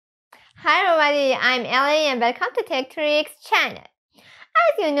Hi everybody, I'm Ellie and welcome to Tech Tricks channel.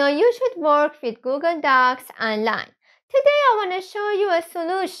 As you know, you should work with Google Docs online. Today I want to show you a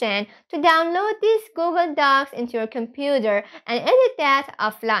solution to download these Google Docs into your computer and edit that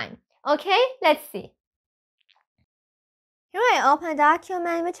offline. Okay, let's see. Here I open a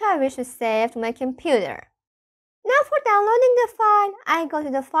document which I wish to save to my computer. Now for downloading the file, I go to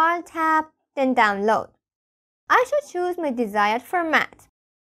the File tab, then Download. I should choose my desired format.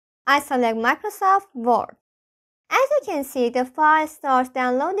 I select Microsoft Word. As you can see, the file starts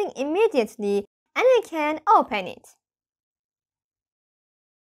downloading immediately and I can open it.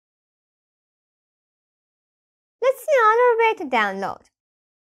 Let's see another way to download.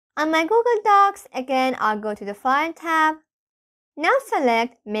 On my Google Docs, again I'll go to the File tab. Now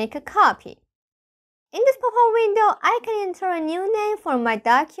select Make a Copy. In this pop-up window, I can enter a new name for my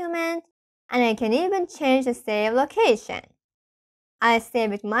document and I can even change the save location. I'll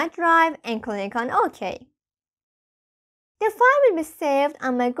save it my drive and click on OK. The file will be saved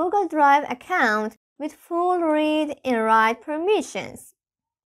on my Google Drive account with full read and write permissions.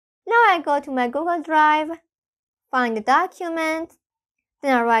 Now I go to my Google Drive, find the document,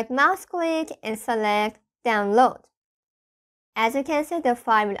 then I right mouse click and select Download. As you can see, the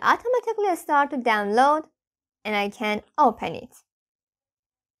file will automatically start to download and I can open it.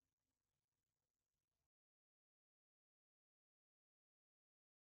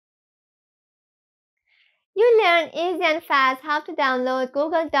 You learn easy and fast how to download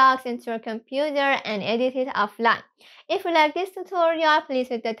Google Docs into your computer and edit it offline. If you like this tutorial, please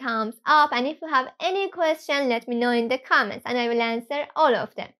hit the thumbs up, and if you have any question, let me know in the comments and I will answer all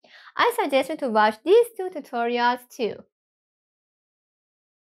of them. I suggest you to watch these two tutorials too.